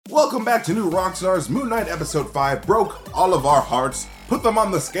Welcome back to New Rockstars. Moon Knight Episode 5 broke all of our hearts, put them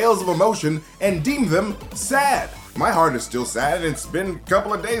on the scales of emotion, and deemed them sad. My heart is still sad, and it's been a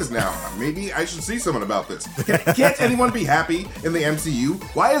couple of days now. Maybe I should see someone about this. Can't anyone be happy in the MCU?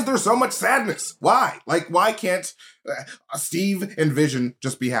 Why is there so much sadness? Why? Why can't Steve and Vision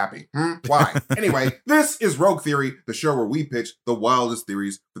just be happy? Why? Anyway, this is Rogue Theory, the show where we pitch the wildest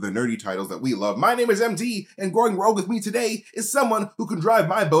theories for the nerdy titles that we love. My name is MT, and going rogue with me today is someone who can drive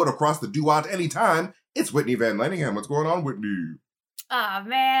my boat across the Duat anytime. It's Whitney Van Lanningham. What's going on, Whitney? Aw,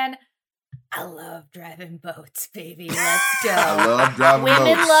 man. I love driving boats, baby. Let's go. I love driving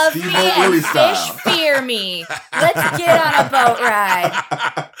Women boats. love Steve me Willie and style. fish fear me. Let's get on a boat ride.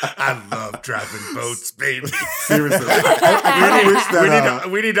 I love driving boats, baby. Seriously. I really wish that,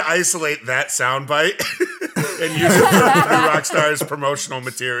 we need to isolate that soundbite and use it for Rockstar's promotional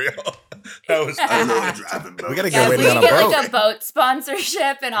material. That was I love driving boats. We gotta Yeah, get we Whitney on a get boat. like a boat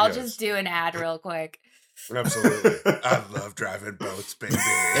sponsorship, and I'll Yes. just do an ad real quick. Absolutely. I love driving boats, baby.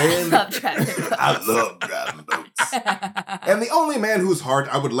 I love driving boats. I love driving boats. And the only man whose heart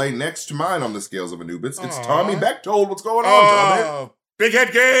I would lay next to mine on the scales of Anubis, it's Aw. Tommy Bechtold. What's going on, Tommy? Oh, Big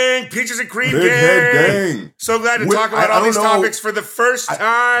Head Gang, Peaches and Cream Big Gang. Head Gang. So glad to Wait, talk about I all don't these know. topics for the first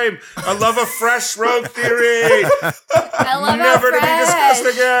time. I love a fresh Rogue Theory. I love Never how to be fresh.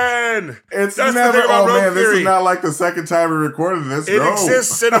 discussed again. It's That's the never, thing about oh Rogue man, this Theory. is not like the second time we recorded this. It No.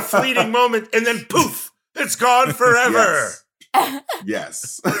 exists in a fleeting moment, and then poof, it's gone forever.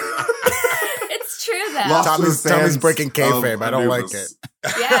 Yes. It's true, though. Lost to the Tommy's sands breaking kayfabe. of I don't like Anubis.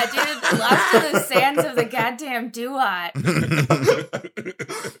 Yeah, dude, lost to the sands of the goddamn Duat.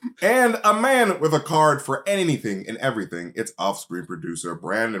 And a man with a card for anything and everything. It's off-screen producer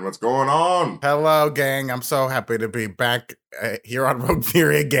Brandon. What's going on? Hello, gang. I'm so happy to be back here on Rogue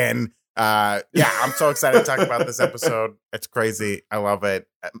Theory again. I'm so excited to talk about this episode. It's crazy. I love it.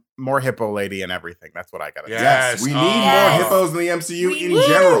 More hippo lady and everything. That's what I gotta say. Yes. We need Yes. more hippos in the MCU We in need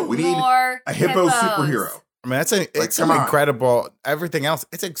general. We need more a hippo hippos. superhero. I mean, it's some come on. incredible, everything else.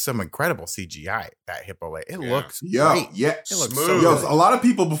 It's like some incredible CGI, that hippo lady. It looks Yo, great. yeah. It looks Smooth. so Yo, good. a lot of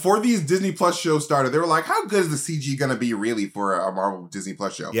people before these Disney Plus shows started, they were like, "How good is the CG going to be really for a Marvel Disney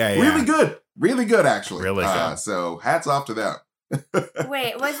Plus show?" Yeah, yeah. really good, actually. Really good. So hats off to them.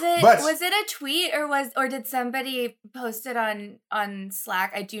 Wait, was But- it a tweet or did somebody post it on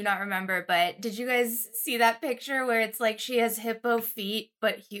Slack? I do not remember, but did you guys see that picture where it's like she has hippo feet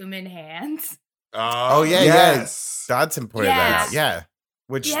but human hands? Oh, yeah, Yes. yeah. Dodson pointed Yeah. that out. Yeah.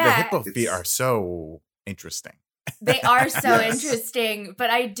 Which the Yeah. hippo feet are so interesting. They are so Yes. interesting, but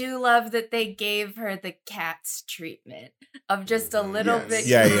I do love that they gave her the cat's treatment of just a little Yes. bit.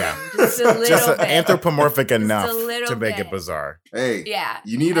 Yeah, human, yeah. just a little Just bit. anthropomorphic enough little to make bit. it bizarre. Hey, Yeah,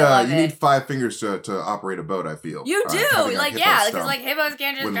 you need I love you it. need 5 fingers to operate a boat. I feel You do, having a like, hippo yeah, stump because like hippos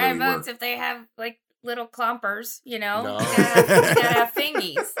can't just wouldn't drive really boats work. if they have like little clompers, you know. No. You gotta have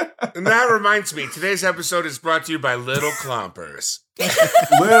fingies. And that reminds me, today's episode is brought to you by Little Clompers.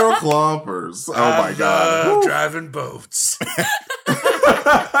 Little clompers. Oh I my god. love Woo. driving boats.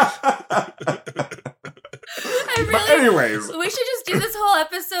 I But really. anyways, We should just do this whole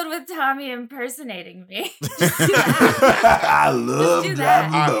episode with Tommy impersonating me. Just do that. I love do that.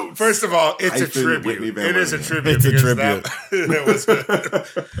 driving boats. First of all, it's I a figured Whitney tribute. Van It is a Lanningham. tribute. It's a because tribute. That was,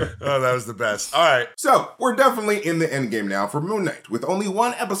 oh, that was the best. All right. So, we're definitely in the end game now for Moon Knight. With only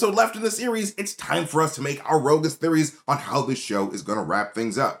one episode left in the series, it's time for us to make our roguest theories on how this show is going to wrap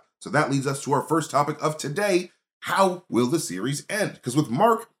things up. So that leads us to our first topic of today. How will the series end? Because with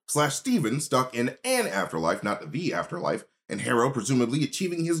Mark/Steven stuck in an afterlife, not the afterlife, and Harrow presumably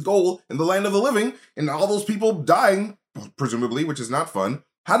achieving his goal in the land of the living, and all those people dying, presumably, which is not fun,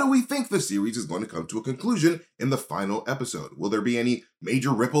 how do we think the series is going to come to a conclusion in the final episode? Will there be any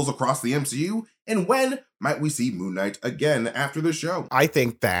major ripples across the MCU? And when might we see Moon Knight again after the show? I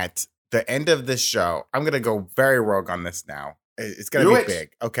think that the end of this show, I'm going to go very rogue on this now. It's going Do to be it. big.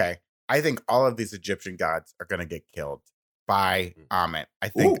 Okay. I think all of these Egyptian gods are going to get killed by Ammit. I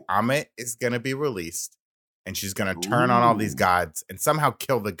think Ooh. Ammit is going to be released and she's going to turn on all these Ooh. gods and somehow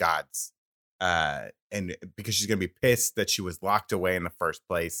kill the gods. And because she's going to be pissed that she was locked away in the first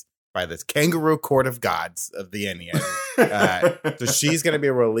place by this kangaroo court of gods of the Ennead. So she's going to be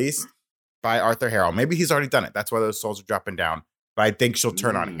released by Arthur Harrow. Maybe he's already done it. That's why those souls are dropping down. But I think she'll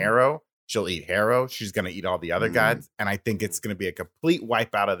turn on Harrow. She'll eat Harrow. She's going to eat all the other gods. And I think it's going to be a complete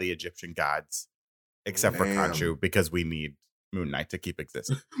wipe out of the Egyptian gods, except for Damn. Khonshu, because we need Moon Knight to keep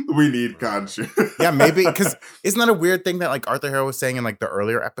existing. We need Khonshu. Yeah, maybe. Because isn't that a weird thing that like Arthur Harrow was saying in like the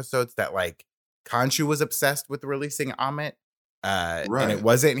earlier episodes that like Khonshu was obsessed with releasing Ammit? Right. And it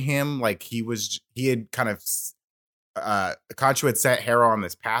wasn't him. Like he had kind of Khonshu had set Harrow on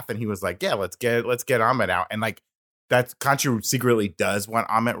this path, and he was like, "Yeah, let's get Amit out." And like that, Khonshu secretly does want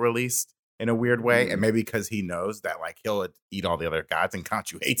Amit released in a weird way, and maybe because he knows that like he'll eat all the other gods, and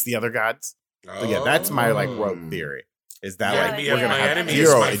Khonshu hates the other gods. So yeah, that's my like rogue theory. Is that Yeah, like yeah, we're gonna my have enemy is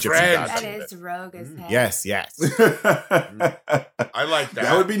 0 my Egyptian friend. gods? That in is this. rogue as heck. Yes. I like that.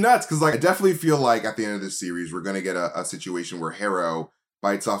 That would be nuts because, like, I definitely feel like at the end of this series, we're gonna get a situation where Harrow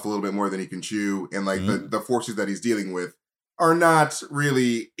bites off a little bit more than he can chew, and like the forces that he's dealing with are not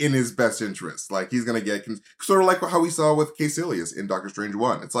really in his best interest. Like he's gonna get sort of like how we saw with Caecilius in Doctor Strange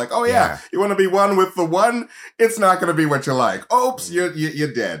 1. It's like, oh yeah, you want to be one with the one? It's not gonna be what you like. Oops, you're dead.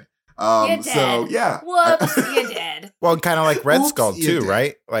 You're dead. So yeah, Whoops, you're dead. Well, kind of like Red Oops, Skull you too, did.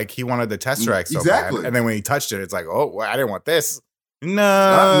 right? Like he wanted the Tesseract so Exactly. bad, and then when he touched it, it's like, oh, well, I didn't want this.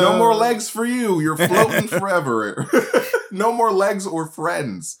 No, no more legs for you. You're floating forever. No more legs or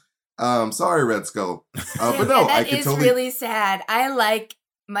friends. Sorry, Red Skull. But no, I that can is totally. really sad. I like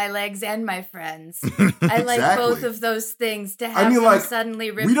my legs and my friends. I like Exactly. both of those things to I have mean, them like,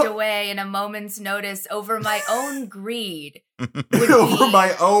 suddenly we ripped don't- away in a moment's notice over my own greed. Over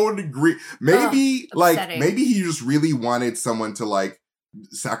my own greed. Maybe upsetting. maybe he just really wanted someone to like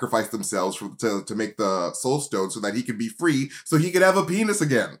sacrifice themselves to make the soul stone so that he could be free, so he could have a penis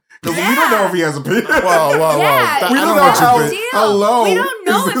again. Because we don't know if he has a penis. Whoa. Yeah, We I don't don't know want you how- to- Deal. how low We don't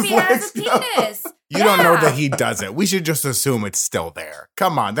know is if he his has a legs go. penis. You don't know Yeah. that he doesn't. We should just assume it's still there.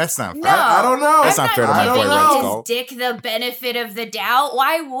 Come on, that's not fair. No, I don't know. That's I'm not fair to my boy giving Red his Skull. dick the benefit of the doubt.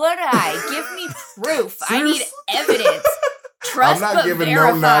 Why would I? Give me proof. I need Seriously? evidence. Trust not but giving no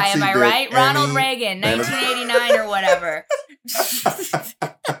verify. Nazi Am I dick right? Ronald any Reagan, benefit. 1989 or whatever.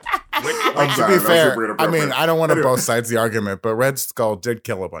 I'm To sorry, be that was fair, super I inappropriate. mean, I don't want to Anyway. both sides of the argument, but Red Skull did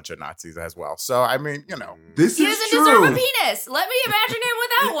kill a bunch of Nazis as well. So, I mean, you know. This He is doesn't deserve a true. penis. Let me imagine him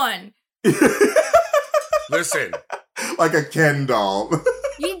without one. Listen, Like a Ken doll.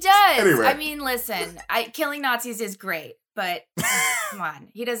 He does. Anyway. I mean, listen. Killing Nazis is great, but come on,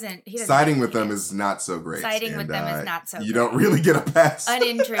 he doesn't. Siding have a with them penis. is not so great. Siding with them is not so You great. don't really get a pass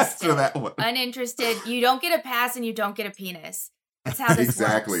Uninterested. after that one. Uninterested. You don't get a pass, and you don't get a penis. That's how this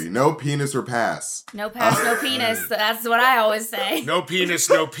Exactly. works. No penis or pass. No pass, no penis. That's what I always say. no penis,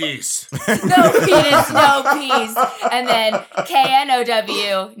 no peace. No penis, no peace. And then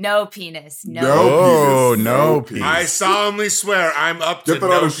KNOW, no penis, no. Oh, penis. no penis. I solemnly swear I'm up to Get that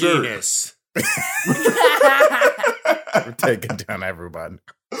on no a shirt. penis. We're taking down everyone.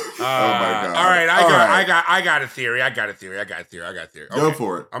 Oh my God. All right, All right. I got a theory. Okay. Go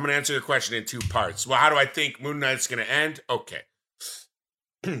for it. I'm gonna answer your question in two parts. Well, how do I think Moon Knight's gonna end? Okay.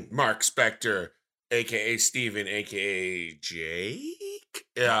 Mark Spector, aka Steven, aka Jake,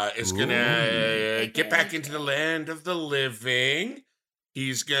 is gonna get back into the land of the living.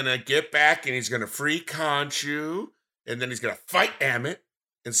 He's gonna get back and he's gonna free Khonshu, and then he's gonna fight Amit,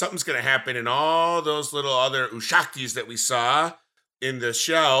 and something's gonna happen, and all those little other Ushaktis that we saw in the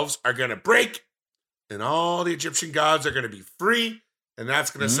shelves are gonna break, and all the Egyptian gods are gonna be free, and that's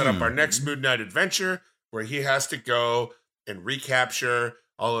gonna set up our next Moon Knight adventure where he has to go and recapture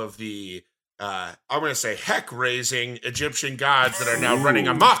all of the I'm gonna say heck-raising Egyptian gods that are now running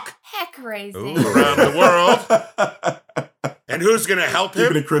amok Heck raising. Ooh. around the world. And who's gonna help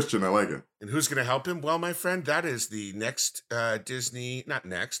Keeping him? it Christian, I like it. And who's gonna help him? Well, my friend, that is the next Disney, not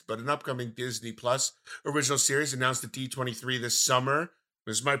next, but an upcoming Disney Plus original series announced at D23 this summer.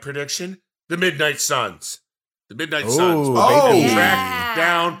 This is my prediction: the Midnight Suns. The Midnight Suns Ooh, will Oh. baby. track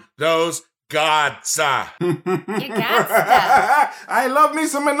down those gods. I love me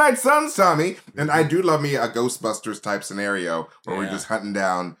some Midnight Suns, Tommy. And I do love me a Ghostbusters type scenario where we're Yeah. just hunting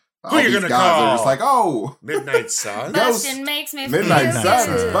down Who all you these gonna gods. They're call? just like, oh, Midnight Suns. Ghost- Bustin' makes me Midnight feel Suns,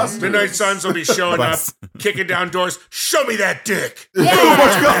 good. Busters. Midnight Suns will be showing up, Bus. kicking down doors. Show me that dick. oh Yeah.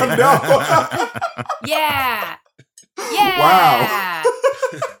 my God, no. Yeah. Yeah. Wow.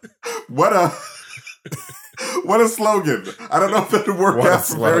 What a slogan. I don't know if it'll work What a out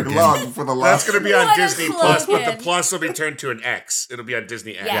for very slogan. long for the That's last. going to be on What a Disney Plus, but the slogan. plus will be turned to an X. It'll be on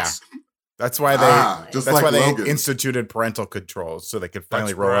Disney X. Yeah. That's why they. Just That's like why Logan. they instituted parental controls so they could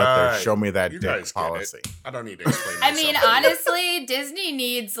finally That's roll out their right. "Show me that You dick" guys get it. policy. I don't need to explain I myself mean, to you. honestly, Disney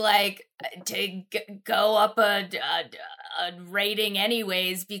needs like to go up a rating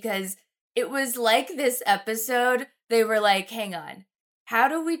anyways, because it was like this episode. They were like, "Hang on, how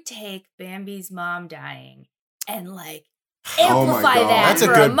do we take Bambi's mom dying and like Oh my amplify God. that That's a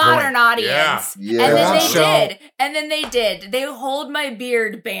for a good modern point. audience?" Yeah. And then they Show- did. And then they did. They hold my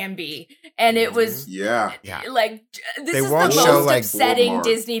beard, Bambi, and it was Yeah. Yeah. like this They is the won't most show, like, upsetting Walmart.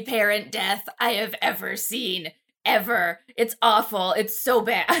 Disney parent death I have ever seen. Ever. It's awful. It's so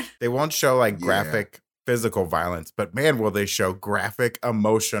bad. They won't show like Yeah. graphic physical violence, but man, will they show graphic,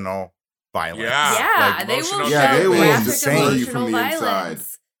 emotional violence. Yeah. They will show Yeah, they will graphic destroy you emotional from the violence. inside.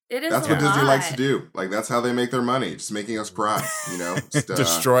 It is That's a what Disney lot. likes to do. Like, that's how they make their money, just making us cry, you know? Just,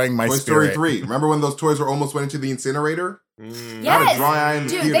 Destroying my Toy spirit. Story 3. Remember when those toys were almost went into the incinerator? Mm. Not a Yes, dry eye in the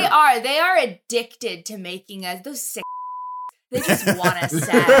dude, theater. they are addicted to making us those sick. They just want us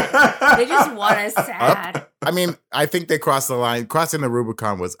sad. They just want us sad. I mean, I think they crossed the line. Crossing the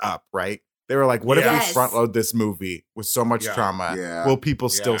Rubicon was up, right? They were like, what if we Yes. front load this movie with so much Yeah. trauma? Yeah. Will people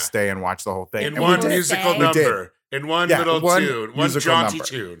still Yeah. stay and watch the whole thing? In And we one did. musical We did. number. In one Yeah, little one tune. One musical jaunty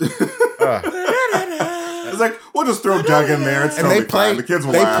number. tune. It's like, we'll just throw Doug in there. It's And totally they play, fine. The kids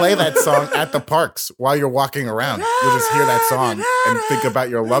will they laugh. play that song at the parks while you're walking around. You'll just hear that song and think about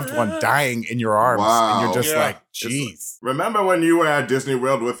your loved one dying in your arms. Wow. And you're just Yeah. like, geez. Remember when you were at Disney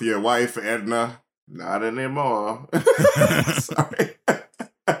World with your wife, Edna? Not anymore. Sorry.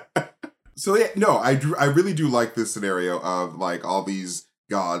 So yeah, no, I really do like this scenario of like all these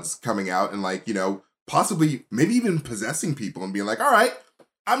gods coming out and like, you know, possibly maybe even possessing people and being like, all right,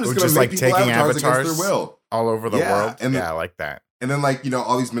 I'm just Or going to just, make like, people taking avatars against avatars. their will. All over the Yeah, world. and Yeah, I like that. And then like, you know,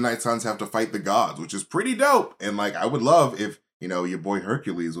 all these Midnight Suns have to fight the gods, which is pretty dope. And like, I would love if, you know, your boy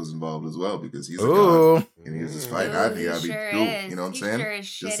Hercules was involved as well because he's a god. Ooh. And he was just fighting. Ooh, I think he that'd be sure cool. is. You know what I'm He saying? Sure as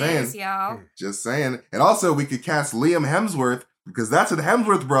shit Just saying. is, y'all. Just saying. And also, we could cast Liam Hemsworth because that's a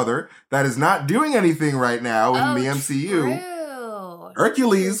Hemsworth brother that is not doing anything right now in the MCU. True.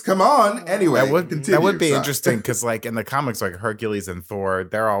 Hercules, come on. Anyway, That would continue. be Sorry. interesting because, like, in the comics, like Hercules and Thor,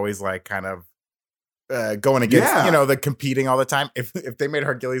 they're always like kind of going against, Yeah. you know, the competing all the time. If they made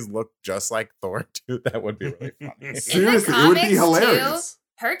Hercules look just like Thor, too, that would be really funny. Seriously, it would be comics, hilarious.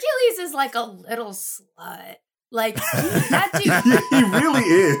 Hercules is like a little slut. Like that dude. He really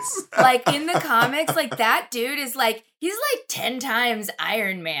is. Like in the comics, like that dude is like he's like 10 times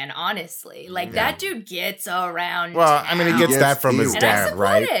Iron Man. Honestly, like that dude gets around. Well, I mean, he town. gets He that gets from his you. And I dad, support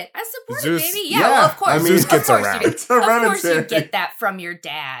right? it. I support Zeus- it, baby. Yeah, Yeah, well, of course. I mean, Zeus of gets course around. You do. It's Of course, hereditary. you get that from your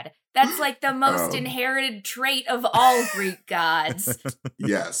dad. That's like the most inherited trait of all Greek gods.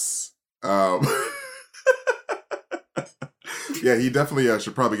 Yes. Yeah, he definitely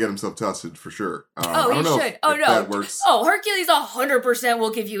should probably get himself tested for sure. I Oh, don't he know should. if Oh, no. that works. Oh, Hercules 100%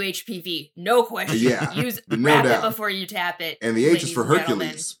 will give you HPV. No question. Yeah, Use no wrap doubt. it before you tap it. And the H is ladies for and gentlemen.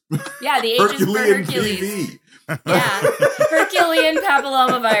 Hercules. Yeah, the H is for Herculean Hercules. PV. Yeah, Herculean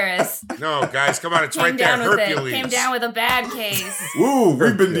papillomavirus. No, guys, come on. It's Came right there. down with Hercules. it. Came down with a bad case. Woo, we've been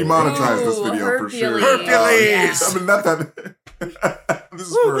Hercules. demonetized this Ooh, video for sure. Hercules. I mean, not that. This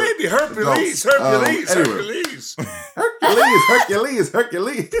is Ooh, for baby, Hercules. adults. Hercules. Anyway. Hercules.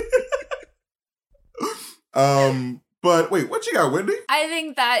 Hercules. But wait, what you got, Wendy? I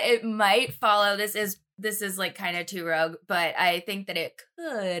think that it might follow. This is like kind of too rogue, but I think that it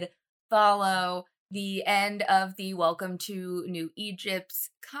could follow the end of the Welcome to New Egypt's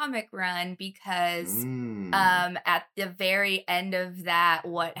comic run because at the very end of that,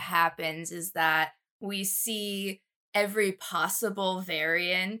 what happens is that we see every possible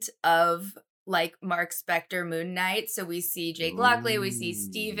variant of like Mark Spector Moon Knight. So we see Jake Lockley, we see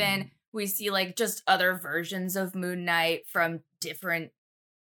Steven, we see like just other versions of Moon Knight from different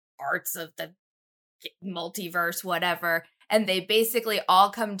parts of the multiverse, whatever. And they basically all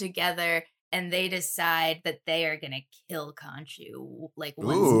come together and they decide that they are going to kill Khonshu like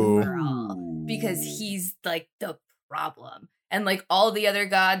once and for all because he's like the problem. And like all the other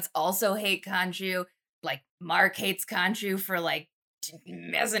gods also hate Khonshu. Like Mark hates Khonshu for like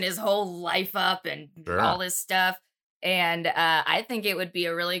messing his whole life up and all this stuff. And I think it would be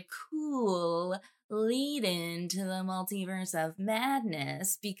a really cool lead in to the multiverse of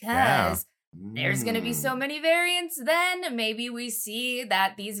madness because there's going to be so many variants then. Maybe we see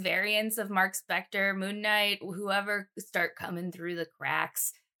that these variants of Mark Spector, Moon Knight, whoever start coming through the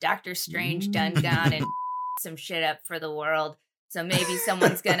cracks. Doctor Strange done gone and some shit up for the world. So maybe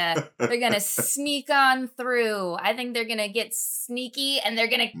they're gonna sneak on through. I think they're gonna get sneaky and they're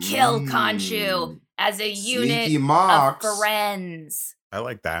gonna kill Khonshu as a unit Sneaky Mox. of friends. I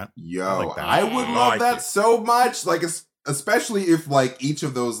like that. Yo, I like that. I would I love like that it. so much. Like, especially if like each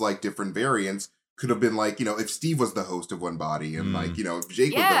of those like different variants could have been like, you know, if Steve was the host of one body and like, you know, if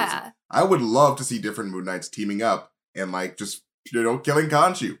Jake was the host. I would love to see different Moon Knights teaming up and like just, you know, killing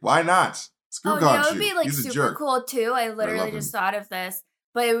Khonshu. Why not? Screw Khonshu. It would be like He's a super jerk. cool too. I love literally him. just thought of this,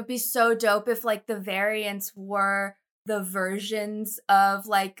 but it would be so dope if like the variants were the versions of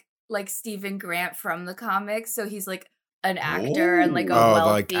like Stephen Grant from the comics. So he's like an actor and like a Oh, the,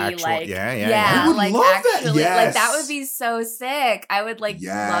 wealthy actual- like yeah. I would like love that, actually like that yes. would be so sick. I would like love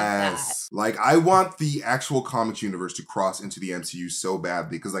that. Yes. Like I want the actual comics universe to cross into the MCU so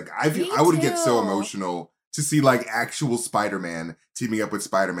badly because like I feel Me I would get so too. emotional to see like actual Spider-Man teaming up with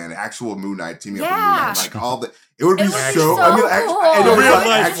Spider-Man, actual Moon Knight teaming up with Moon Yeah. Knight, like all the it would be It would be so so I mean cool. I know The it's real not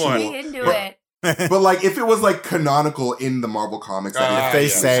life actual, one. Be into but- it. but like if it was like canonical in the Marvel comics, that If they yeah.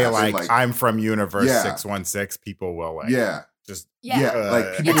 say happen, like, I'm from Universe Yeah. 616, people will like yeah. just Yeah.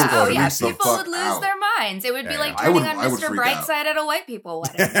 like people Yeah, would oh yeah, freak the people would fuck lose out. their minds. It would be Yeah, like yeah. turning I would on Mr. freak out. Brightside at a white people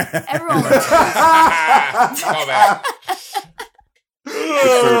wedding. Everyone would Call back.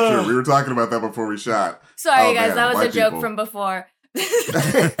 It's so true. We were talking about that before we shot. Sorry, Oh, guys, man, that was a white joke people. from before.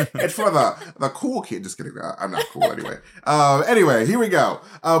 It's for the cool kid. Just kidding. I'm not cool anyway. Anyway, here we go.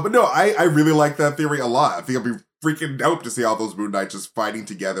 But no, I really like that theory a lot. I think it'll be freaking dope to see all those Moon Knights just fighting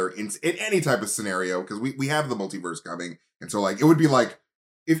together in any type of scenario because we have the multiverse coming, and so like it would be like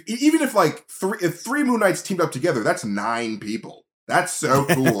even if like three Moon Knights teamed up together, that's 9 people. That's so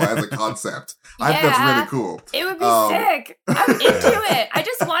cool as a concept. I think that's Yeah. really cool. It would be Um, sick. I'm into it. I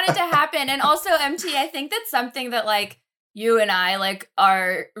just want it to happen. And also, MT, I think that's something that like you and I like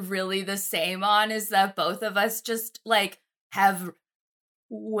are really the same on is that both of us just like have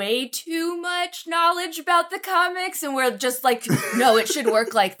way too much knowledge about the comics and we're just like, no, it should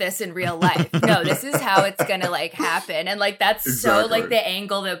work like this in real life. No, this is how it's gonna like happen. And like that's so Exactly. like the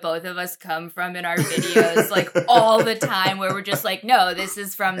angle that both of us come from in our videos like all the time where we're just like, no, this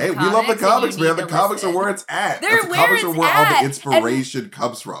is from the Hey, we comics. love the and you comics, need man. The to comics are listen. where it's at. They're the where comics are it's where all at. the inspiration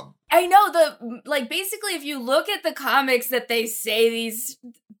comes from. I know the like basically if you look at the comics that they say these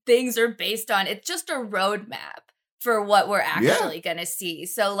things are based on, it's just a roadmap for what we're actually gonna see.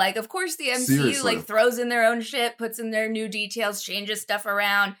 So like of course the MCU Seriously. like throws in their own shit, puts in their new details, changes stuff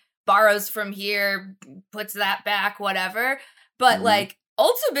around, borrows from here, puts that back, whatever. But Mhm. like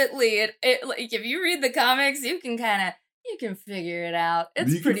ultimately it like if you read the comics, you can figure it out. It's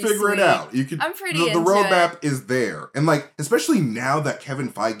You can pretty figure sweet. it out. You can. I'm pretty The into roadmap it. is there, and like especially now that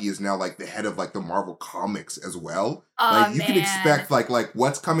Kevin Feige is now like the head of like the Marvel Comics as well. Aw, Like you can man. expect like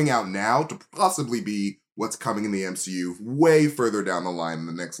what's coming out now to possibly be what's coming in the MCU way further down the line in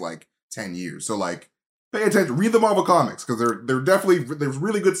the next like 10 years. So like pay attention, read the Marvel Comics because they're definitely there's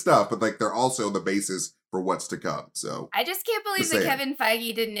really good stuff, but like they're also the basis for what's to come. So I just can't believe Just that saying. Kevin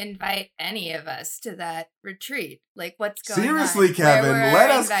Feige didn't invite any of us to that retreat. Like, what's going seriously, on? Kevin, Where were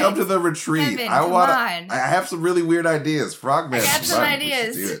let our us come to invites? the retreat. Kevin, I come want. on. I have some really weird ideas. Frogman. I got for some one, we should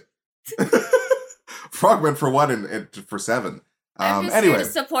ideas. do it. Frogman for 1 and for 7. I'm just Anyway, here to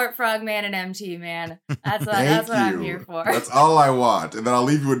support Frogman and MT, man. That's what, thank that's what I'm you. here for. That's all I want, and then I'll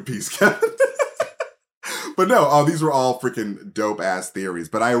leave you in peace, Kevin. But no, these were all freaking dope ass theories.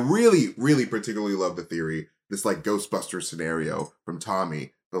 But I really, really particularly love the theory, this like Ghostbuster scenario from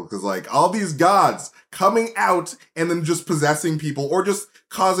Tommy. Because like all these gods coming out and then just possessing people or just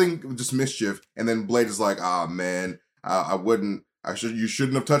causing just mischief. And then Blade is like, ah man, you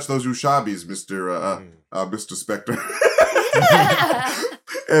shouldn't have touched those Ushabis, Mr. Spectre.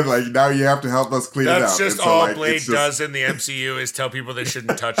 And like now you have to help us clean it out. That's just And so, all like, Blade it's just- does in the MCU is tell people they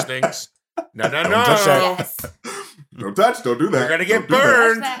shouldn't touch things. No, touch that. Yes. Don't touch, don't do that. You're gonna get Don't do that.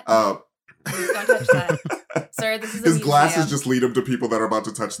 burned. Touch that. Uh, Please don't touch that. Sir, this is a his glasses museum. just lead him to people that are about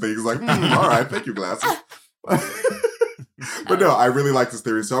to touch things. Like, all right, thank you, glasses. But no, I really like this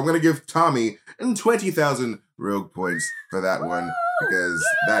theory. So I'm going to give Tommy 20,000 rogue points for that one. Because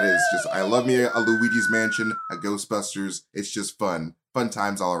that is just, I love me a Luigi's Mansion, a Ghostbusters. It's just fun. Fun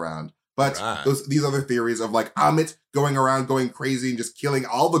times all around. But Right. these other theories of like Amit going around going crazy and just killing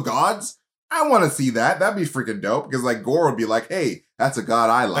all the gods, I want to see that. That'd be freaking dope. Because like Gore would be like, hey, that's a god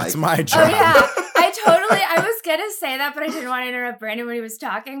I like. That's my Oh job. yeah, I was gonna say that, but I didn't want to interrupt Brandon when he was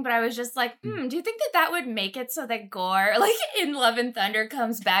talking. But I was just like, do you think that would make it so that Gore, like in Love and Thunder,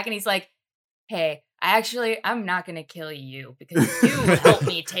 comes back and he's like, hey, I'm not gonna kill you because you helped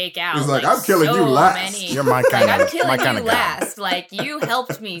me take out. He's like, I'm killing so you last. many- You're my Like, kind I'm of killing my kind you of guy. last. Like you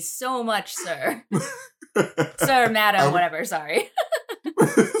helped me so much, sir. Sir, madam, whatever. Sorry.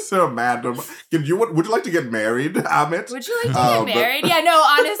 So, madam, would you like to get married, Amit? Would you like to but- get married? Yeah, no,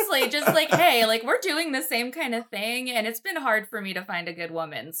 honestly, just like, hey, like we're doing the same kind of thing, and it's been hard for me to find a good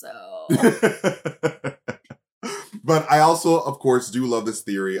woman, so But I also, of course, do love this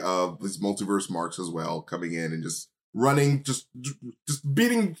theory of these multiverse marks as well, coming in and just running, just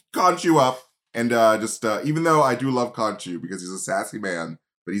beating Khonshu up. And even though I do love Khonshu because he's a sassy man,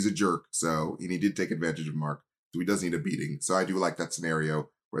 but he's a jerk, and he did take advantage of Mark, so he does need a beating. So I do like that scenario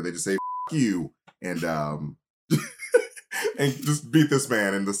where they just say, F you, and and just beat this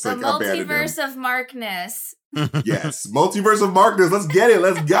man and just the like abandon him. multiverse of Markness Yes, Multiverse of Markness. Let's get it.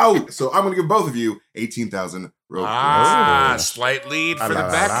 Let's go. So I'm going to give both of you 18,000 rogue points. Slight lead for La, the la,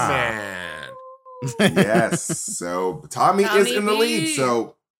 la, back la. man. Yes. So Tommy is in the lead. B.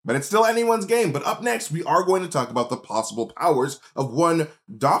 So, but it's still anyone's game. But up next, we are going to talk about the possible powers of one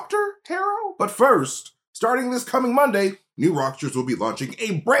Dr. Tarot. But first, starting this coming Monday, New Rockstars will be launching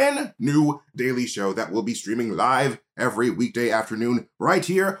a brand new daily show that will be streaming live every weekday afternoon right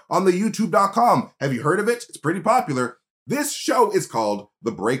here on the youtube.com. Have you heard of it? It's pretty popular. This show is called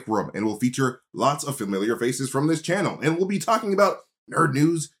The Break Room and will feature lots of familiar faces from this channel. And we'll be talking about nerd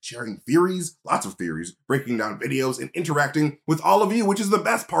news, sharing theories, lots of theories, breaking down videos, and interacting with all of you, which is the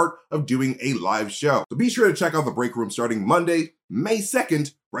best part of doing a live show. So be sure to check out The Break Room starting Monday, May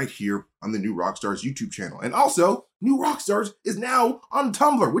 2nd, right here on the New Rockstars YouTube channel. And also, New Rockstars is now on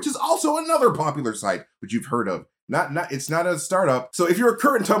Tumblr, which is also another popular site, which you've heard of. It's not a startup. So if you're a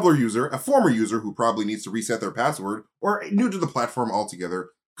current Tumblr user, a former user who probably needs to reset their password, or new to the platform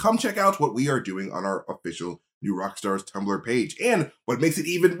altogether, come check out what we are doing on our official New Rockstars Tumblr page. And what makes it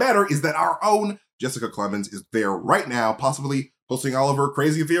even better is that our own Jessica Clemens is there right now, possibly posting all of her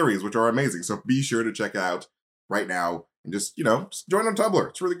crazy theories, which are amazing. So be sure to check out right now and just join on Tumblr.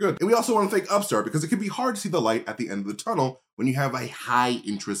 It's really good. And we also want to thank Upstart because it can be hard to see the light at the end of the tunnel when you have a high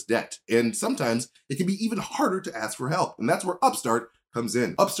interest debt. And sometimes it can be even harder to ask for help. And that's where Upstart comes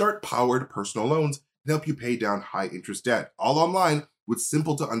in. Upstart powered personal loans can help you pay down high interest debt, all online with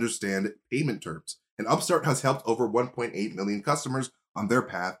simple to understand payment terms. And Upstart has helped over 1.8 million customers on their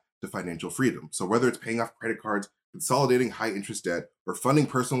path to financial freedom. So whether it's paying off credit cards, consolidating high interest debt, or funding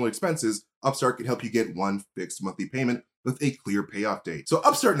personal expenses, Upstart can help you get one fixed monthly payment with a clear payoff date. So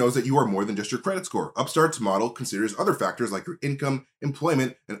Upstart knows that you are more than just your credit score. Upstart's model considers other factors like your income,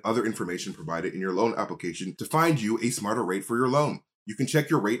 employment, and other information provided in your loan application to find you a smarter rate for your loan. You can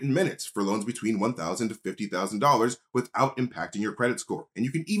check your rate in minutes for loans between $1,000 to $50,000 without impacting your credit score. And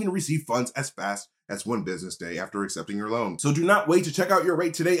you can even receive funds as fast as 1 business day after accepting your loan. So do not wait to check out your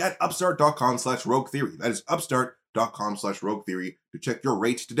rate today at upstart.com/rogue theory. That is upstart.com/rogue theory to check your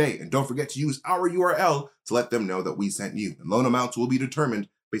rate today. And don't forget to use our URL to let them know that we sent you. And loan amounts will be determined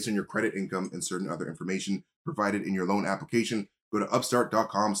based on your credit, income, and certain other information provided in your loan application. Go to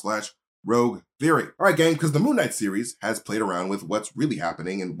upstart.com/rogue theory. All right, gang, because the Moon Knight series has played around with what's really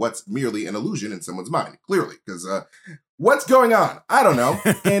happening and what's merely an illusion in someone's mind, clearly, because what's going on? I don't know.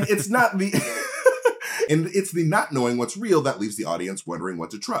 And it's not the... And it's the not knowing what's real that leaves the audience wondering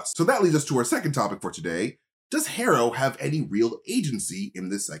what to trust. So that leads us to our second topic for today. Does Harrow have any real agency in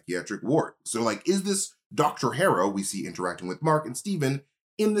this psychiatric ward? So is this Dr. Harrow we see interacting with Mark and Steven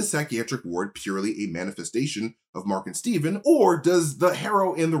in the psychiatric ward purely a manifestation of Mark and Steven? Or does the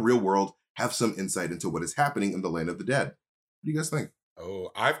Harrow in the real world have some insight into what is happening in the land of the dead? What do you guys think?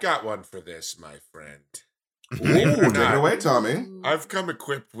 Oh, I've got one for this, my friend. Ooh, take it away, Tommy. I've come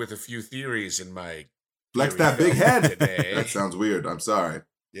equipped with a few theories in my... Flex that big head. Today. That sounds weird. I'm sorry.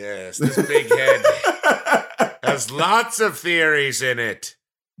 Yes, this big head has lots of theories in it.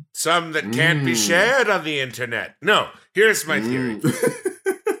 Some that can't be shared on the internet. No, here's my theory.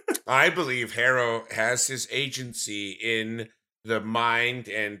 I believe Harrow has his agency in the mind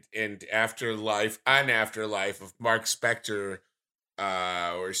and afterlife of Mark Spector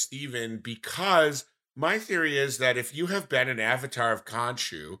or Steven, because my theory is that if you have been an avatar of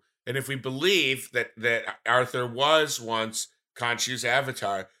Khonshu, and if we believe that Arthur was once Khonshu's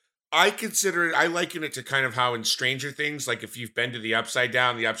avatar, I liken it to kind of how in Stranger Things, like if you've been to the Upside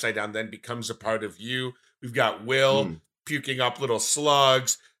Down then becomes a part of you. We've got Will puking up little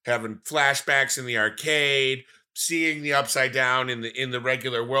slugs, having flashbacks in the arcade, seeing the Upside Down in the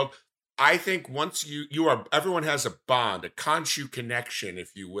regular world. I think once everyone has a bond, a Khonshu connection,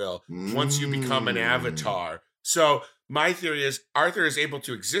 if you will, once you become an avatar. So my theory is Arthur is able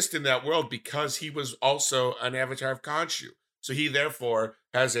to exist in that world because he was also an avatar of Khonshu. So he therefore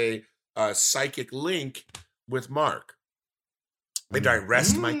has a psychic link with Mark. And I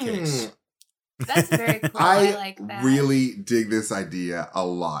rest my case. That's very cool. I like that. Really dig this idea a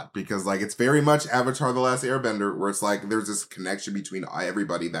lot because it's very much Avatar: The Last Airbender, where it's there's this connection between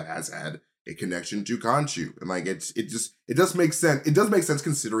everybody that has had a connection to Khonshu. And it does make sense. It does make sense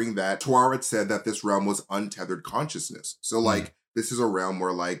considering that Tuar had said that this realm was untethered consciousness. So this is a realm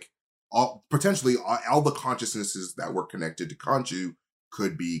where potentially all the consciousnesses that were connected to Khonshu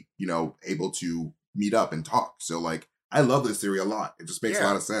could be, able to meet up and talk. So I love this theory a lot. It just makes a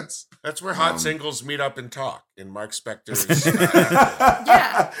lot of sense. That's where hot singles meet up and talk in Mark Spector's.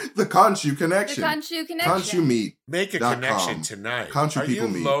 The Khonshu connection. Khonshu meet. Make a connection tonight. Khonshu people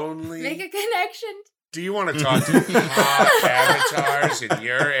meet. Are you lonely? Make a connection. Do you want to talk to hot avatars in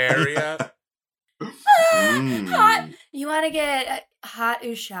your area? Hot. You want to get hot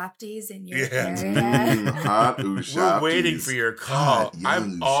Ushaptis in your area? Hot Ushaptis. We're waiting for your call.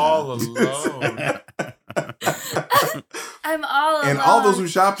 I'm all alone. I'm all alone. And all those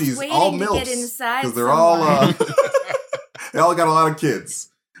Ushaptis, all MILFs. Because they're all, they all got a lot of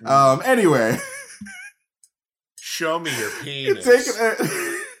kids. Anyway. Show me your penis.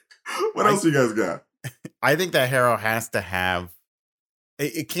 What else you guys got? I think that Harrow has to have.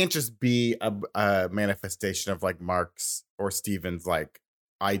 It can't just be a manifestation of like Mark's or Steven's like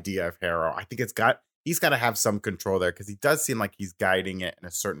idea of Harrow. I think he's got to have some control there because he does seem like he's guiding it in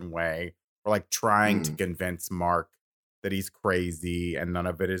a certain way or like trying to convince Mark that he's crazy and none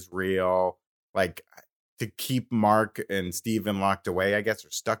of it is real. Like to keep Mark and Steven locked away, I guess, or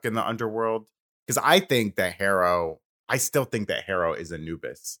stuck in the underworld. Because I still think that Harrow is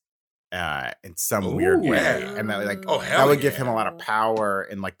Anubis. In some weird way, and that like that would give him a lot of power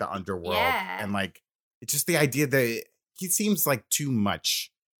in like the underworld, and like it's just the idea that he seems like too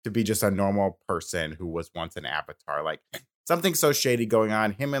much to be just a normal person who was once an avatar. Like something so shady going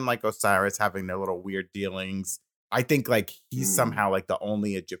on. Him and like Osiris having their little weird dealings. I think like he's somehow like the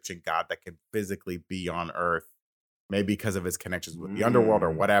only Egyptian god that can physically be on Earth. Maybe because of his connections with the underworld or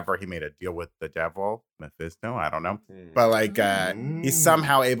whatever. He made a deal with the devil, Mephisto, I don't know. But like he's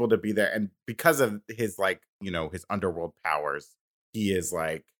somehow able to be there. And because of his like, his underworld powers, he is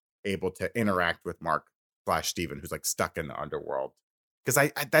like able to interact with Mark / Steven, who's like stuck in the underworld. Because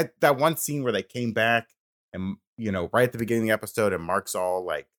I that one scene where they came back and, right at the beginning of the episode and Mark's all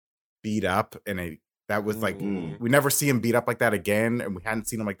like beat up. And that was like, we never see him beat up like that again. And we hadn't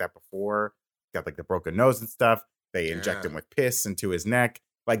seen him like that before. Got like the broken nose and stuff. They inject him with piss into his neck.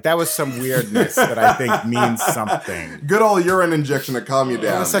 Like, that was some weirdness that I think means something. Good old urine injection to calm you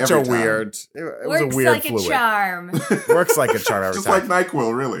down. It was such a weird... It was a weird fluid. Works like a charm. Works like a charm every Just time. like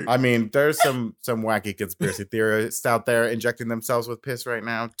NyQuil, really. I mean, there's some wacky conspiracy theorists out there injecting themselves with piss right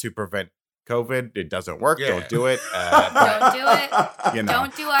now to prevent COVID. It doesn't work. Don't do it. Don't do it.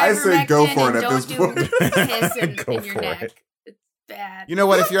 Don't do ivermectin. I say go for it at this point. Don't do piss in your neck. It's bad. You know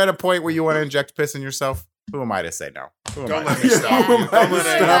what? If you're at a point where you want to inject piss in yourself, who am I to say no? Don't let me stop you. Who am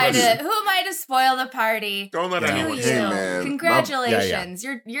I to spoil the party? Don't let anyone You. stop you. Man. Congratulations.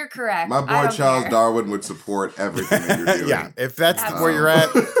 You're correct. My boy Charles Darwin would support everything that you're doing. Yeah, if that's where you're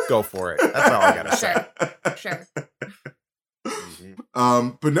at, go for it. That's all I gotta say. Sure.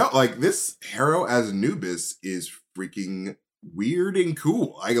 But no, like this Harrow as Anubis is freaking weird and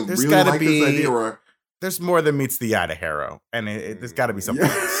cool. I really like this idea where there's more than meets the eye to Harrow, and there's got to be something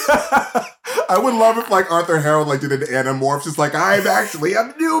else. I would love if like Arthur Harrow like did an Animorphs, just like I'm actually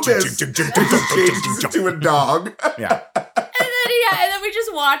Anubis, changes into a dog. Yeah. And then we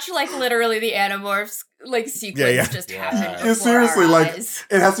just watch like literally the Animorphs like sequence just happen. Yeah, seriously, like eyes.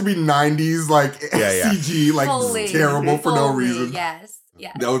 it has to be 90s like CG, like terrible for no reason. Yes.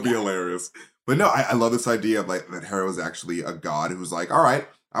 That would be hilarious. But no, I love this idea of like that Harrow is actually a god who's like, all right,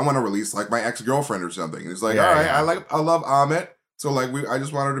 I want to release like my ex-girlfriend or something. And it's like, all right, I love Amit. So like I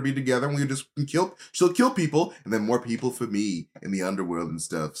just want her to be together and we just she'll kill people and then more people for me in the underworld and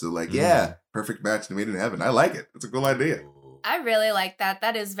stuff. So like, perfect match made in heaven. I like it. It's a cool idea. I really like that.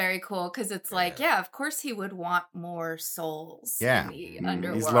 That is very cool because it's like, of course he would want more souls in the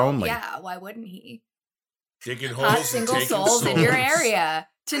underworld. He's lonely. Yeah, why wouldn't he? Digging Hot holes single and souls in your area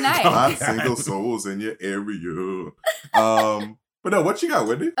tonight. Hot single souls in your area. But no, what you got,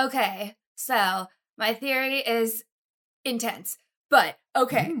 Whitney? Okay, so my theory is intense, but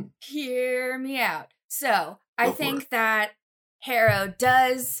hear me out. So I think that Harrow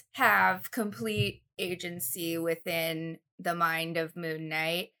does have complete agency within the mind of Moon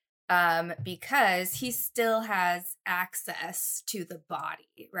Knight, because he still has access to the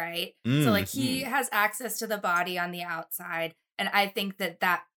body, right? So like he has access to the body on the outside, and I think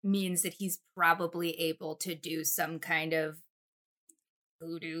that means that he's probably able to do some kind of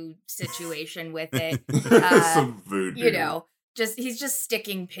voodoo situation with it. Some voodoo. He's just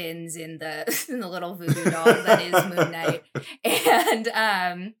sticking pins in the little voodoo doll that is Moon Knight.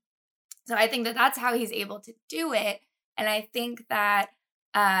 And so I think that's how he's able to do it. And I think that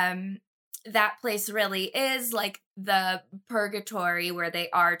that place really is like the purgatory where they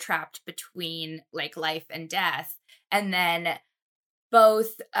are trapped between like life and death. And then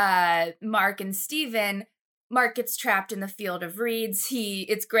both Mark and Steven, Mark gets trapped in the field of reeds.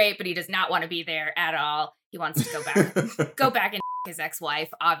 It's great, but he does not want to be there at all. He wants to go back and his ex-wife.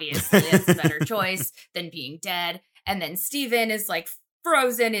 Obviously, it's a better choice than being dead. And then Steven is like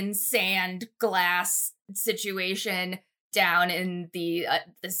frozen in sand, glass situation down in the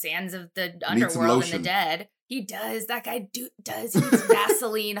sands of the underworld and the dead. He does. That guy does. He's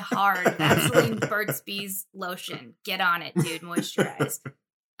Vaseline hard. Vaseline Burt's Bees lotion. Get on it, dude. Moisturize.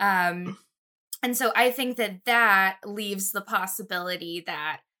 And so I think that leaves the possibility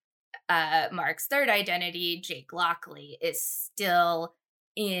that Mark's third identity, Jake Lockley, is still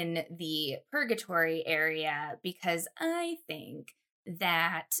in the purgatory area, because I think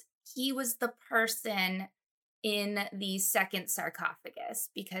that he was the person in the second sarcophagus,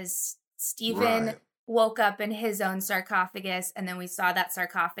 because Steven woke up in his own sarcophagus, and then we saw that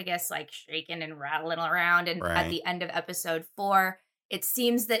sarcophagus like shaking and rattling around, and at the end of episode 4, it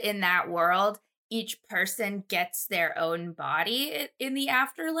seems that in that world each person gets their own body in the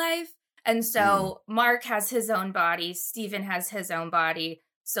afterlife. And so Mark has his own body, Steven has his own body,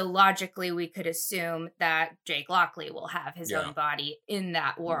 so logically we could assume that Jake Lockley will have his own body in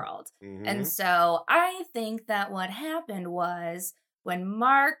that world. And so I think that what happened was when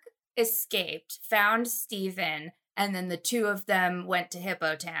Mark escaped, found Steven, and then the two of them went to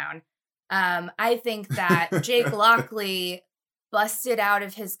Hippo Town, I think that Jake Lockley busted out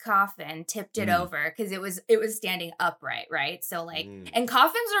of his coffin, tipped it over, because it was standing upright, right? So like, and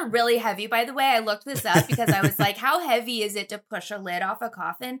coffins are really heavy, by the way. I looked this up because I was like, how heavy is it to push a lid off a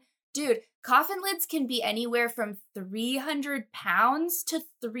coffin? Dude, coffin lids can be anywhere from 300 pounds to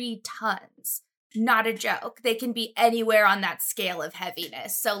 3 tons. Not a joke. They can be anywhere on that scale of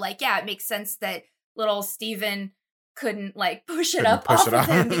heaviness. So like, yeah, it makes sense that little Steven couldn't like push it up off of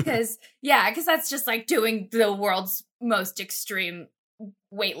him because that's just like doing the world's most extreme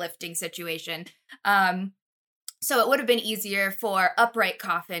weightlifting situation. So it would have been easier for upright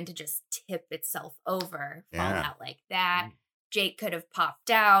coffin to just tip itself over, fall out like that. Jake could have popped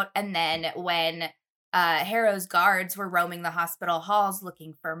out, and then when Harrow's guards were roaming the hospital halls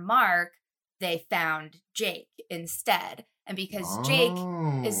looking for Mark, they found Jake instead. And because Jake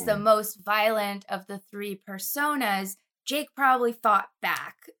is the most violent of the 3 personas, Jake probably fought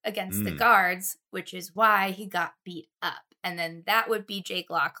back against the guards, which is why he got beat up. And then that would be Jake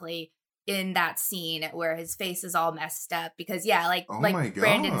Lockley in that scene where his face is all messed up. Because, like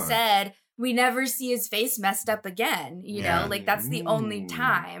Brandon said, we never see his face messed up again. You know, like that's the only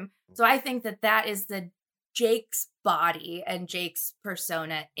time. So I think that is the Jake's body and Jake's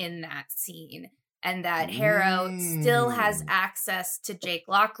persona in that scene. And that Harrow still has access to Jake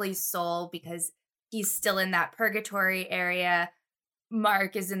Lockley's soul because he's still in that purgatory area.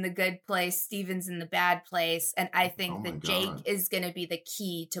 Mark is in the good place. Steven's in the bad place. And I think that Jake is going to be the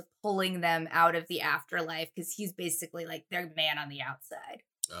key to pulling them out of the afterlife because he's basically like their man on the outside.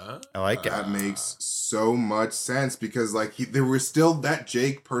 I like it. That makes so much sense because like there was still that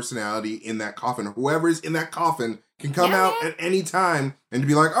Jake personality in that coffin. Whoever's in that coffin can come out at any time and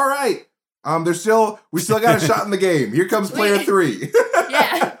be like, all right, we still got a shot in the game. Here comes player 3. Player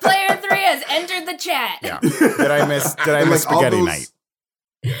 3 has entered the chat. Yeah. Did I miss spaghetti night?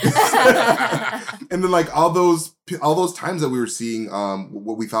 And then like all those times that we were seeing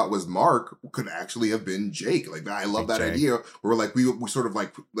what we thought was Mark could actually have been Jake. Like I love that idea where like we sort of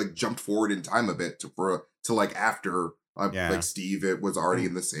like jumped forward in time a bit to like after like Steve was already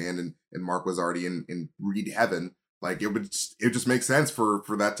in the sand and Mark was already in Reed heaven. Like it just makes sense for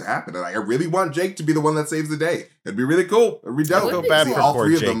that to happen. And I really want Jake to be the one that saves the day. It'd be really cool. It'd be dope. I feel bad for all poor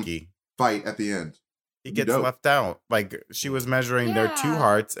 3 of Jakey. them fight at the end. He gets left out. Like she was measuring their 2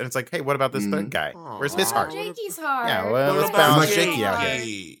 hearts, and it's like, hey, what about this third guy? Where's his heart? Jakey's heart. Yeah, well, let's balance Jakey out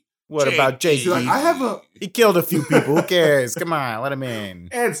here. What about Jakey? Like, he killed a few people. Who cares? Come on, let him in.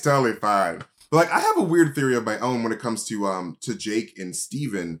 It's totally fine. But like I have a weird theory of my own when it comes to Jake and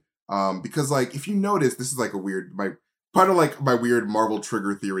Steven. Because like if you notice, this is like part of like my weird Marvel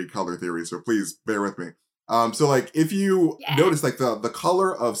trigger theory, color theory. So please bear with me. So like if you notice, like the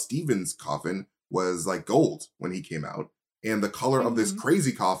color of Steven's coffin was like gold when he came out, and the color of this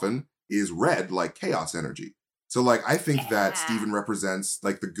crazy coffin is red, like chaos energy. So like I think that Steven represents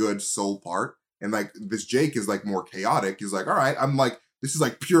like the good soul part, and like this Jake is like more chaotic. He's like, all right, I'm like this is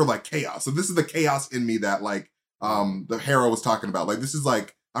like pure like chaos. So this is the chaos in me that like the Harrow was talking about. Like this is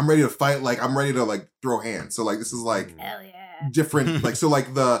like I'm ready to fight. Like I'm ready to like throw hands. So like this is like different. Like so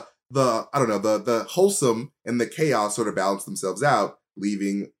like the I don't know the wholesome and the chaos sort of balance themselves out,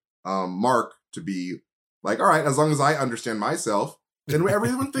 leaving Mark to be like, all right, as long as I understand myself, then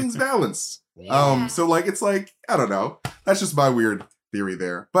everything's balanced. So like it's like I don't know. That's just my weird theory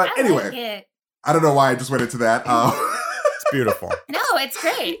there. But anyway, I don't know why I just went into that. It's beautiful. No, it's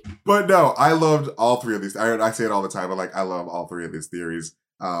great. But no, I loved all 3 of these. I say it all the time, but like I love all 3 of these theories.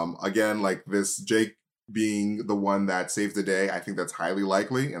 Again, like this Jake being the one that saves the day, I think that's highly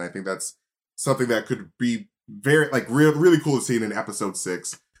likely, and I think that's something that could be very like really cool to see in episode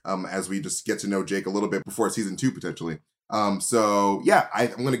 6. as we just get to know Jake a little bit before season 2 potentially. So yeah, I'm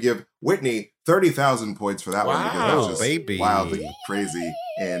going to give Whitney 30,000 points for that one because that was just baby. wildly crazy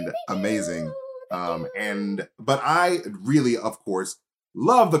and amazing. But I really, of course,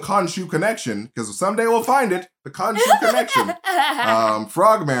 love the Khonshu connection because someday we'll find it. The Khonshu connection.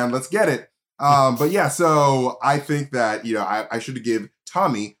 Frogman, let's get it. But yeah, so I think that, you know, I should give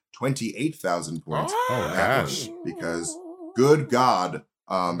Tommy 28,000 points. Oh, gosh. Because good God,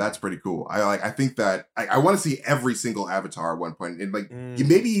 that's pretty cool. I think that I want to see every single Avatar at one point, and like you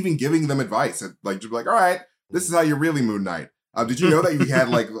maybe even giving them advice, and like just be like, all right, this is how you really Moon Knight. Did you know that you had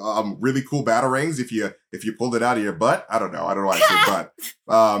like really cool batarangs if you pulled it out of your butt? I don't know why I said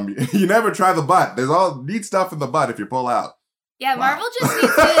butt. You never try the butt. There's all neat stuff in the butt if you pull out. Yeah, Marvel needs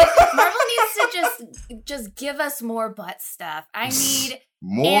to just give us more butt stuff. I need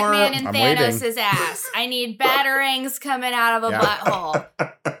More. Ant-Man and Thanos' ass. I need batarangs coming out of a butthole.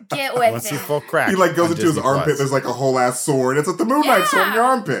 Get with Once it. you full crack. He like goes on into his Disney armpit. Plus. There's like a whole ass sword. It's like the Moon Knight sword in your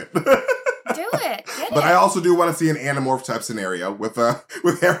armpit. Do it. Get But it. I also do want to see an Animorph type scenario with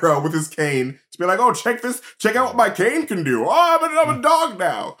Arrow with his cane to be like, oh, check out what my cane can do. Oh, I'm a dog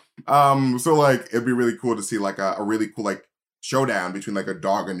now. So like it'd be really cool to see like a really cool like showdown between like a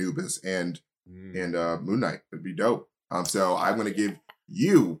dog Anubis and Moon Knight. It'd be dope. So I'm gonna give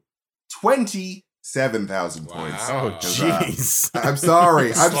you 27,000 points. Wow. Oh, jeez. I'm sorry.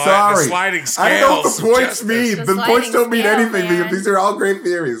 The sorry. sliding scale. I don't know what the points mean. The The points sliding don't mean scale, anything. man. These are all great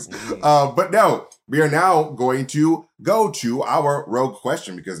theories. But no, we are now going to go to our rogue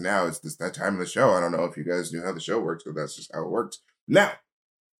question because now it's that time of the show. I don't know if you guys knew how the show works, but that's just how it works. Now,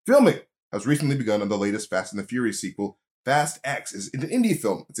 filming has recently begun on the latest Fast and the Furious sequel. Fast X is an indie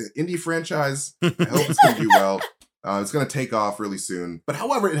film. It's an indie franchise. I hope it's going to do well. It's going to take off really soon. But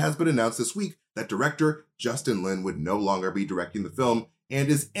however, it has been announced this week that director Justin Lin would no longer be directing the film and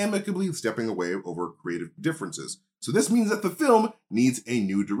is amicably stepping away over creative differences. So this means that the film needs a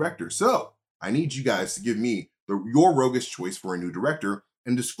new director. So I need you guys to give me your roguish choice for a new director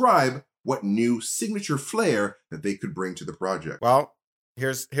and describe what new signature flair that they could bring to the project. Well,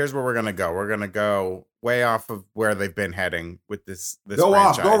 here's where we're gonna go. We're gonna go way off of where they've been heading with this Go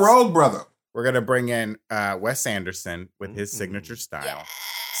franchise. off, go rogue, brother. We're gonna bring in Wes Anderson with his signature style. Yes.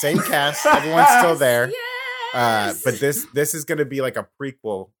 Same cast, everyone's still there. Yes. But this is gonna be like a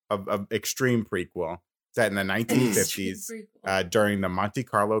prequel, of extreme prequel set in the 1950s during the Monte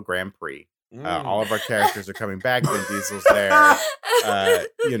Carlo Grand Prix. All of our characters are coming back. Vin Diesel's there.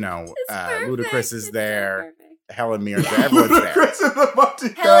 Ludacris is there. Helen Mirren, everyone's there. Ludacris in the Monte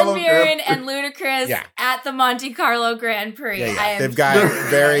Carlo Helen Mirren Grand and Ludacris Yeah. at the Monte Carlo Grand Prix. Yeah, I am they've got here.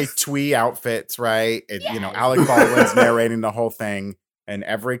 very twee outfits, right? Yes. Alec Baldwin's narrating the whole thing, and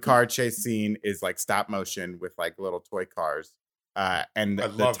every car chase scene is like stop motion with like little toy cars. And I the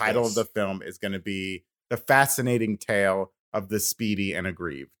love title this. of the film is going to be The Fascinating Tale of the Speedy and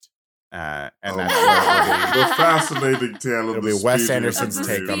Aggrieved. And Oh that's my what God. The fascinating tale of It'll the be Wes Speedy and Anderson's Of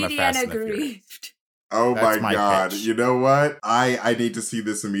the take on the Speedy Fast and and the Furious. Aggrieved. Oh That's my my God. pitch. You know what? I need to see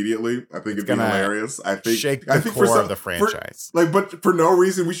this immediately. I think it'd be gonna hilarious. I think Shake I the think core of the franchise. But for no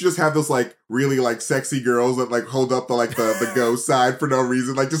reason, we should just have those like really like sexy girls that like hold up the go side for no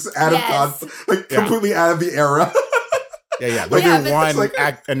reason, like just out Yes. of like Yeah. completely out of the era. Yeah. Like, There'll yeah, be but one it's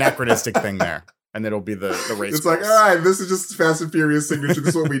like- anachronistic thing there, and it'll be the race. It's like, course. all right, this is just Fast and Furious signature.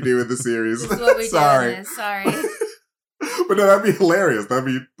 This is what we do in the series. This is what we Sorry. do in this. Sorry. But no, that'd be hilarious.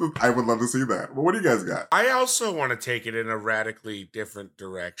 I would love to see that. But what do you guys got? I also want to take it in a radically different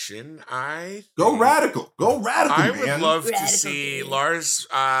direction. Go think radical. Go radical, I man. would love to Radical see dude. Lars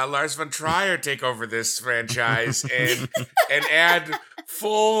von Trier take over this franchise and add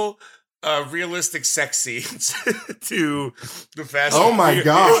full realistic sex scenes to the Fast. Oh and my Furious-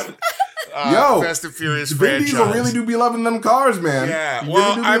 God. Yo, Fast and Furious Vin Diesel franchise. really do be loving them cars, man. Yeah, He well,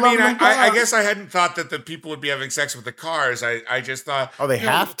 really do be I mean, loving them I cars. guess I hadn't thought that the people would be having sex with the cars. I just thought, Oh, they you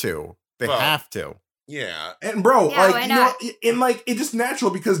know, have to. They well, have to. yeah. And bro, Yeah, why like you not? know, and like it's just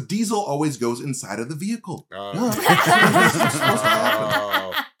natural because Diesel always goes inside of the vehicle.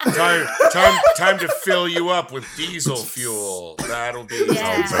 Time to fill you up with diesel fuel. That'll be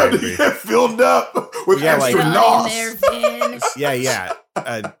Yeah. Oh, Time to baby. get filled up with Yeah, extra like- Throw it in nos. there, Vin. Yeah.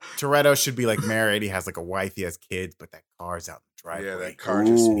 Toretto should be like married. He has like a wife. He has kids, but that car's out in the driveway. Yeah, that car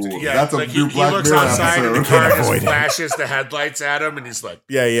just. Ooh, Yeah, that's a like new he Black looks Mirror outside and the episode. car just Avoid it. flashes the headlights at him, and he's like,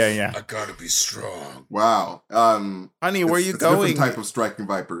 Yeah. "I gotta be strong." Wow. Honey, where it's- you it's a different going? type of striking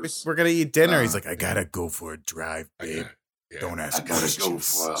vipers. We're gonna eat dinner. He's Uh, like, I gotta go for a drive, I babe. gotta- yeah. Don't ask I gotta questions. go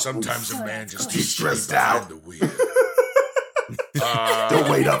for. Sometimes a Oof. man just He's needs to be stressed behind out. the wheel. Don't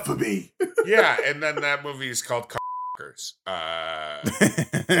wait up for me. Yeah, and then that movie is called Walkers.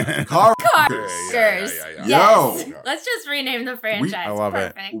 Car. Cars. Yeah. Yes. Yo. Let's just rename the franchise. I love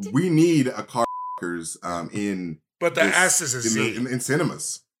it. Perfect. We need a car in But the S is a Z. in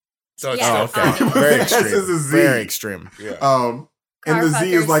cinemas. So it's Yeah. still Oh, fun. okay. Very Yes, this is extreme. Z. Very extreme. Yeah. And Car the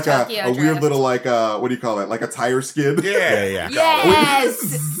Z is fuckers, like Tokyo a weird Drift. little like what do you call it? Like a tire skid. Yeah. Yeah. You got it.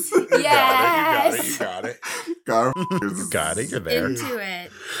 Yes. You Yes. got it. Car. You got it. You're there. Into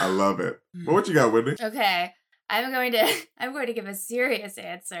it. I love it. Well, what you got, Whitney? Okay. I'm going to give a serious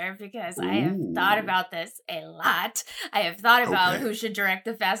answer because I have Ooh. thought about this a lot. I have thought about Okay. who should direct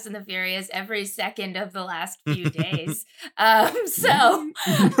the Fast and the Furious every second of the last few days. So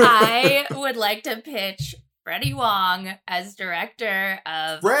I would like to pitch Freddie Wong as director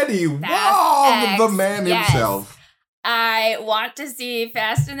of Freddie Wong, Fast the X. man Yes. himself. I want to see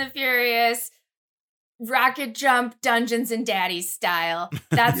Fast and the Furious rocket jump Dungeons and Daddy style.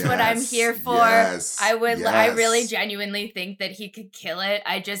 That's what I'm Yes, I yes. really genuinely think that he could kill it.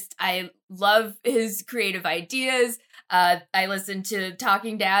 I love his creative ideas. I listen to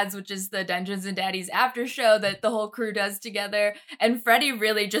Talking Dads, which is the Dungeons and Daddies after show that the whole crew does together. And Freddie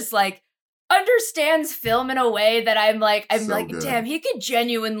really just like understands film in a way that I'm So like, good. damn, he could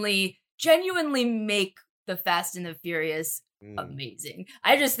genuinely make the Fast and the Furious amazing.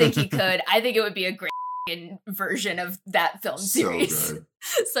 I just think he could. I think it would be a great version of that film series. So good.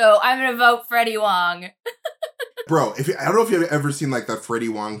 So I'm gonna vote Freddie Wong. Bro, I don't know if you've ever seen like that Freddie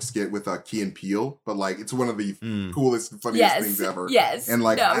Wong skit with Key and Peele, but like it's one of the coolest, funniest Yes, things ever. yes. And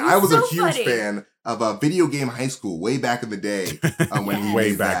like No, I was he's a so huge funny. fan of Video Game High School way back in the day when he Way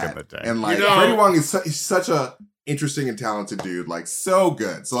made back that. in the day. And like You know- Freddie Wong is he's such a interesting and talented dude, like so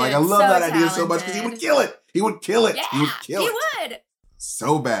good. So like I Dude, love so that idea so much because he would talented. kill it. He would kill it. Yeah, he would kill it. would.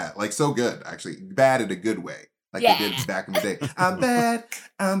 So bad, like so good, actually. Bad in a good way, like Yeah. they did back in the day. I'm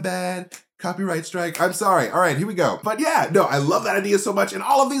bad. Copyright strike. I'm sorry. All right, here we go. But yeah, no, I love that idea so much and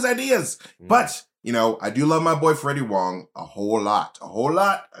all of these ideas. But, you know, I do love my boy Freddie Wong a whole lot.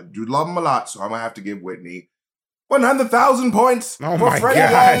 I do love him a lot, so I'm going to have to give Whitney 100,000 points Oh for my Freddie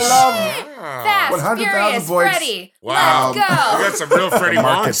gosh. Wong love. Fast, 100,000 Furious, points. Freddie. Wow. Let's We go. got some real Freddie The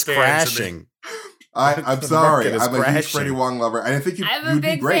Wong market's stands in crashing. I'm The sorry. market is I'm a huge crashing. Freddie Wong lover. And I think I'm he a would be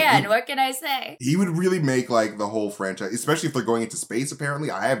big great. fan. What can I say? He would really make like the whole franchise, especially if they're going into space. Apparently,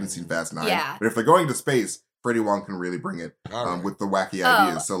 I haven't seen Fast 9. Yeah. But if they're going to space, Freddie Wong can really bring it All right. with the wacky Oh,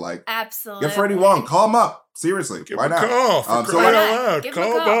 ideas. So like, Absolutely. get Freddie Wong, call him up. Seriously, Give why him a not? call. For So crying why out not? loud. Give him a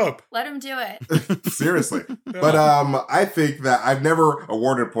Call him call. up. Let him do it. Seriously. But I think that I've never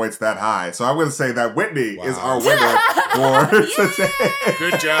awarded points that high. So I'm going to say that Whitney is Wow. our winner for today.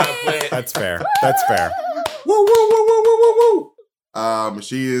 Good job, Whit. That's fair. That's fair. Woo, woo, woo, woo, woo, woo, woo.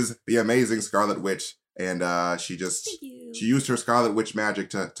 She is the amazing Scarlet Witch. And she used her Scarlet Witch magic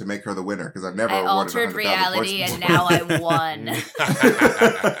to make her the winner because I've never I awarded altered 100,000 reality points and before. now I won.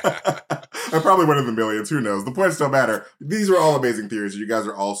 I probably win in the millions. Who knows? The points don't matter. These are all amazing theories. You guys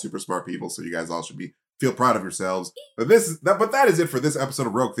are all super smart people, so you guys all should feel proud of yourselves. But that is it for this episode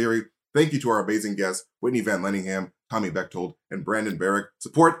of Rogue Theory. Thank you to our amazing guests, Whitney Van Lenningham, Tommy Bechtold, and Brandon Barrick.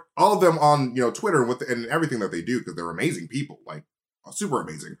 Support all of them on Twitter and everything that they do because they're amazing people, like super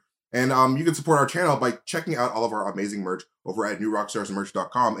amazing. And you can support our channel by checking out all of our amazing merch over at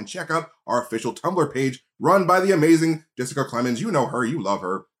newrockstarsmerch.com and check out our official Tumblr page run by the amazing Jessica Clemens. You know her, you love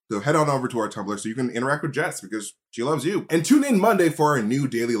her. So head on over to our Tumblr so you can interact with Jess because she loves you. And tune in Monday for our new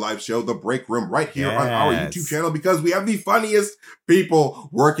daily live show, The Break Room, right here on our Yes. YouTube channel because we have the funniest people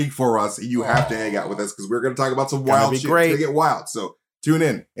working for us. You have to hang out with us because we're going to talk about some Gonna wild be shit. great. It's going to get wild. So tune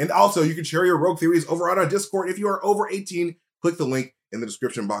in. And also, you can share your Rogue Theories over on our Discord. If you are over 18, click the link in the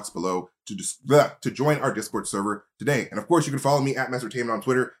description box below to join our Discord server today. And of course, you can follow me at Mastertainment on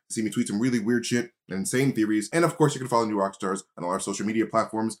Twitter to see me tweet some really weird shit and insane theories. And of course, you can follow New Rockstars on all our social media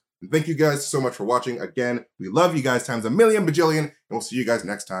platforms. And thank you guys so much for watching. Again, we love you guys times a million bajillion, and we'll see you guys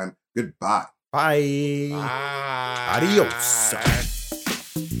next time. Goodbye. Bye. Bye. Adios.